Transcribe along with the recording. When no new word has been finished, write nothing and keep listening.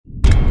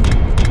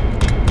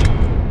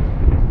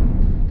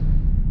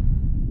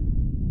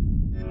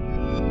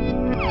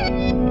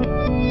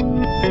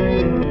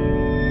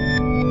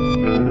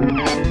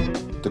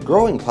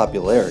growing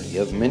popularity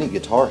of mini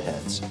guitar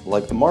heads,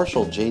 like the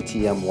Marshall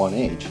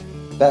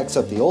JTM1H, backs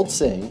up the old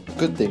saying,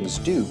 good things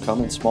do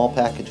come in small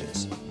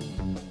packages.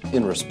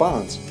 In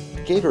response,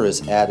 Gator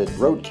has added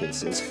road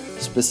cases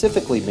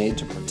specifically made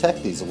to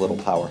protect these little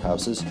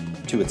powerhouses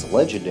to its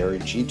legendary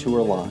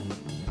G-Tour line.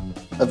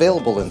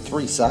 Available in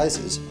 3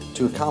 sizes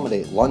to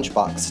accommodate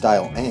Lunchbox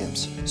style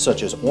amps,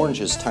 such as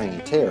Orange's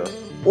Tiny Tear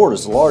or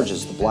as large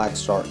as the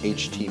Blackstar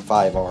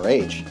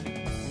HT-5RH,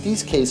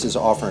 these cases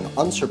offer an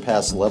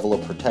unsurpassed level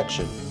of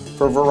protection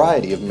for a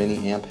variety of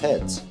mini amp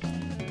heads.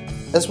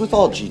 As with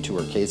all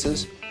G-Tour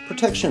cases,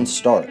 protection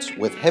starts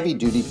with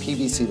heavy-duty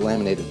PVC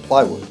laminated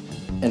plywood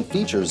and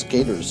features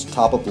Gator's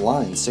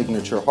top-of-the-line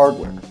signature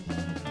hardware.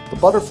 The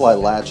butterfly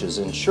latches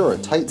ensure a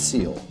tight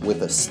seal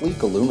with a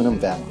sleek aluminum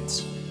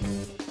valance.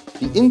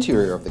 The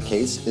interior of the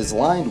case is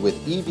lined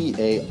with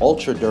EVA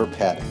Ultra-Dur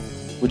padding,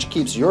 which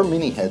keeps your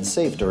mini head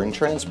safe during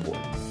transport.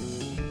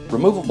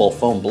 Removable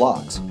foam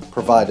blocks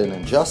provide an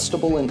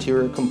adjustable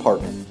interior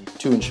compartment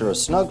to ensure a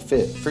snug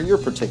fit for your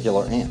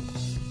particular amp.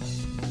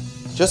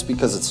 Just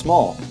because it's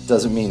small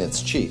doesn't mean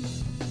it's cheap.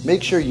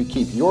 Make sure you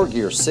keep your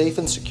gear safe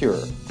and secure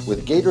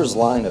with Gator's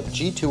line of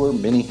G-Tour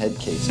mini head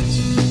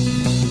cases.